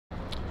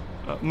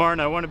Martin,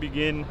 I want to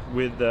begin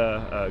with,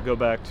 go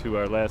back to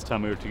our last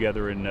time we were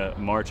together in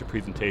March, a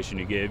presentation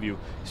you gave. You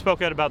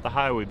spoke out about the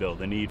highway bill,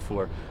 the need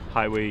for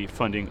highway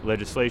funding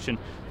legislation.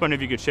 I wonder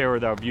if you could share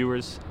with our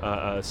viewers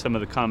some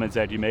of the comments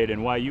that you made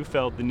and why you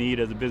felt the need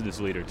as a business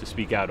leader to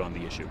speak out on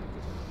the issue.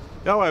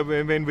 Yeah,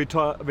 when we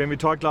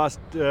talked last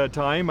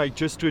time, I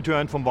just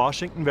returned from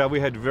Washington, where we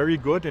had very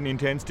good and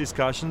intense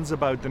discussions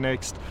about the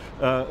next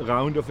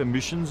round of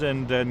emissions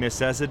and the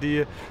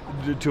necessity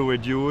to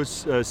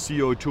reduce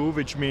CO2,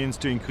 which means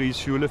to increase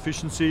fuel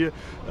efficiency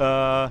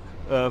for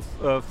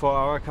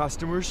our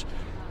customers.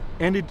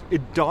 And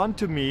it dawned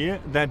to me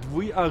that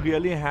we are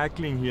really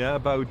haggling here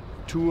about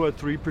 2 or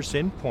 3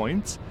 percentage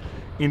points.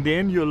 And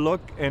then you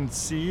look and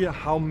see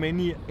how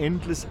many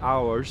endless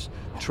hours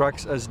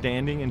trucks are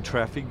standing in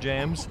traffic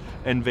jams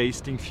and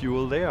wasting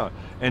fuel there.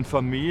 And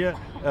for me,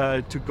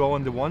 to go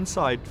on the one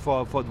side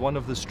for one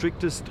of the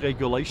strictest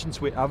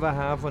regulations we ever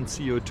have on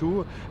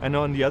CO2, and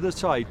on the other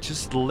side,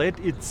 just let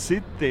it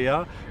sit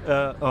there,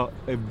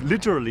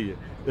 literally.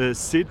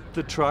 Sit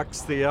the trucks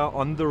there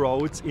on the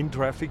roads in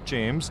traffic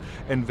jams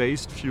and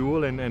waste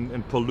fuel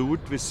and pollute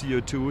with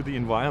CO2 the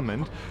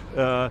environment,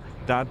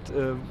 that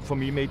for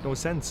me made no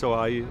sense. So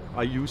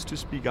I used to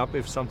speak up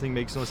if something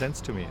makes no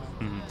sense to me.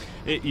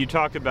 Mm-hmm. You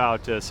talked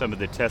about some of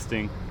the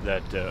testing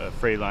that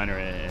Freightliner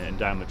and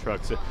Daimler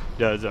Trucks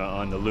does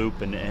on the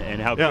loop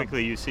and how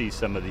quickly you see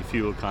some of the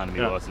fuel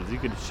economy losses. You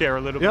could share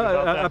a little bit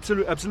about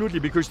that? Absolutely,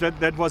 because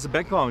that was a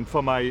background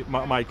for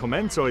my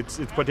comment. So it's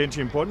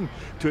potentially important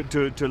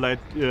to let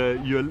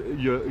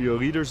your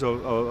readers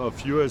or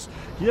viewers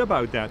hear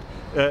about that.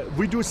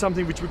 We do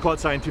something which we call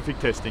scientific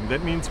testing.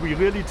 That means we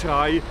really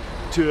try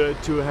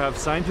to have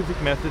scientific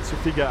methods to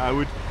figure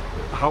out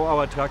how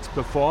our trucks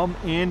perform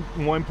and,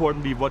 more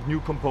importantly, what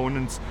new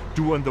components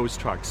do on those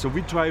trucks. So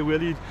we try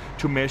really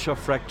to measure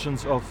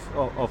fractions of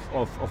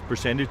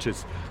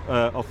percentages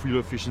of fuel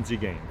efficiency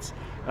gains.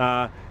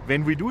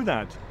 When we do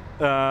that,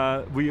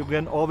 we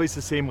run always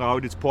the same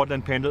route. It's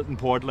Portland, Pendleton,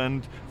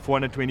 Portland,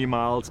 420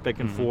 miles back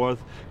and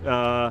forth,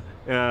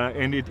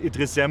 and it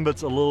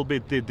resembles a little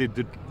bit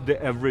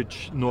the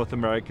average North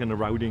American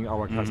routing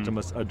our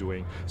customers are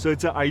doing. So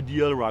it's an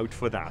ideal route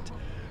for that.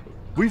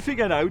 We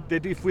figured out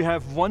that if we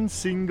have one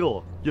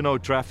single,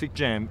 traffic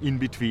jam in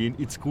between,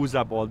 it screws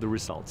up all the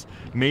results.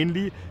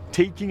 Mainly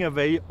taking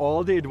away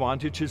all the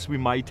advantages we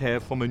might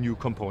have from a new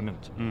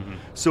component.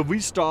 So we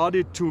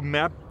started to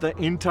map the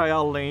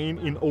entire lane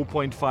in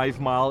 0.5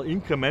 mile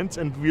increments,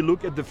 and we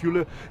look at the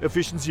fuel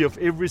efficiency of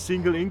every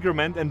single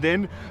increment, and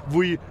then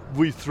we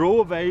throw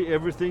away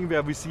everything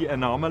where we see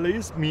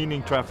anomalies,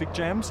 meaning traffic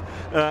jams,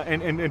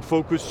 and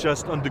focus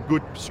just on the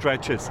good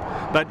stretches.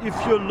 But if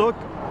you look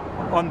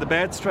on the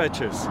bad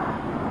stretches,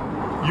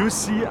 you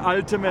see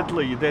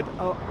ultimately that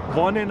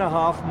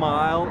 1.5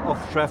 mile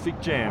of traffic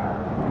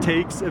jam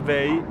takes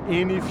away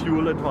any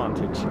fuel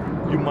advantage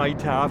you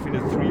might have in a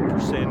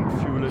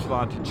 3% fuel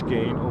advantage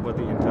gain over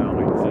the entire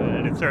length.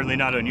 And it's certainly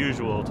not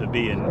unusual to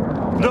be in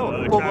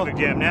a traffic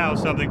jam now,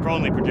 something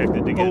only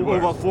projected to get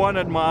worse. Over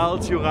 400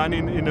 miles you run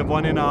in a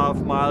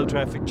 1.5 mile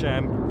traffic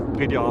jam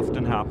pretty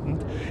often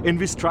happened. And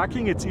with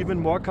trucking, it's even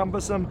more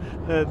cumbersome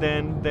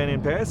than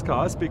in passenger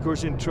cars,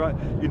 because in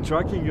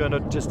trucking you are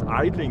not just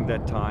idling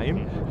that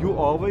time. You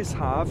always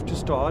have to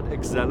start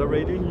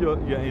accelerating your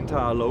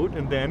entire load,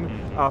 and then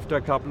after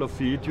a couple of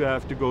feet you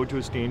have to go to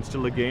a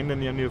standstill again,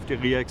 and then you have to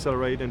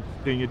re-accelerate and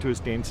bring it to a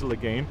standstill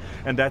again.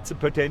 And that's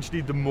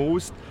potentially the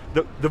worst,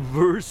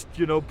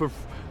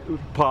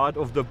 part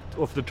of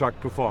the truck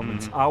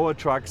performance. Our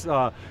trucks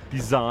are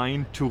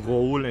designed to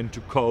roll and to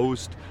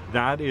coast.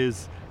 That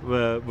is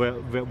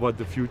what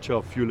the future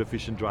of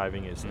fuel-efficient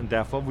driving is. And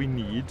therefore we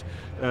need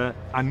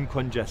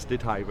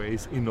uncongested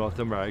highways in North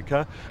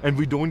America. And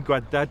we don't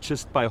get that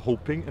just by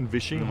hoping and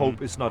wishing.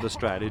 Hope is not a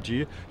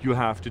strategy. You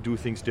have to do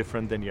things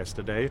different than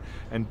yesterday.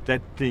 And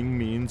that thing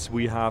means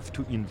we have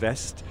to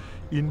invest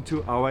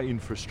into our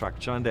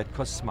infrastructure, and that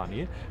costs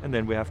money. And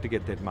then we have to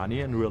get that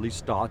money and really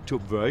start to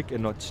work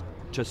and not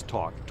just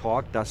talk.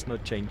 Talk does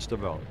not change the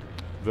world.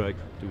 Work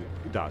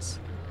does.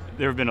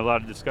 There have been a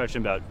lot of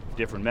discussion about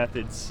different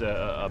methods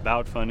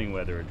about funding,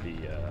 whether it be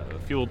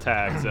fuel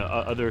tax,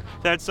 other.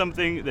 That's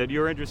something that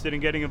you're interested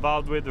in getting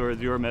involved with, or is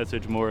your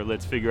message more,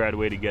 let's figure out a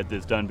way to get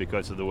this done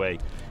because of the way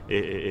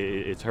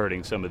it's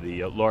hurting some of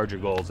the larger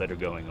goals that are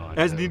going on?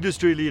 As an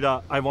industry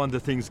leader, I want the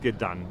things get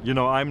done.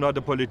 I'm not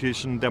a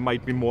politician. There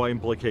might be more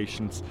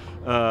implications.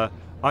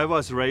 I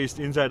was raised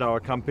inside our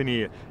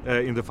company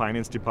in the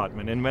finance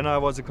department, and when I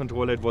was a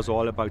controller, it was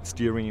all about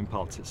steering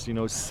impulses.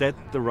 Set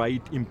the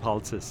right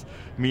impulses,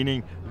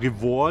 meaning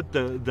reward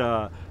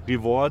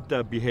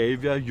the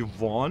behavior you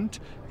want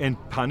and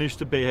punish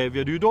the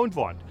behavior you don't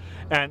want.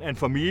 And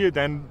for me,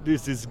 then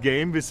this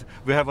game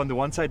we have on the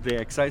one side the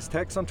excise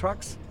tax on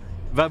trucks,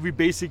 where we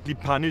basically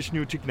punish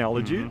new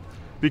technology.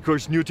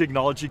 because new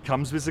technology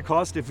comes with a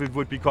cost. If it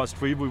would be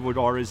cost-free, we would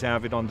always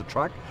have it on the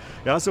truck.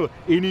 Yeah, so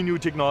any new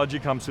technology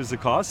comes with a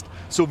cost.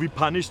 So we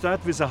punish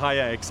that with a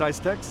higher excise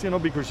tax,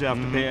 because you have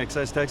to pay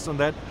excise tax on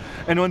that.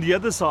 And on the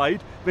other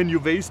side, when you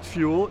waste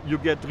fuel, you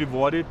get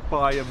rewarded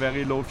by a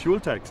very low fuel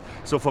tax.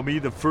 So for me,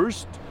 the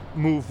first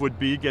move would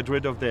be get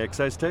rid of the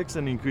excise tax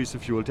and increase the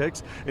fuel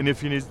tax. And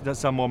if you need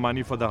some more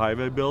money for the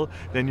highway bill,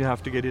 then you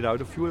have to get it out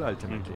of fuel ultimately.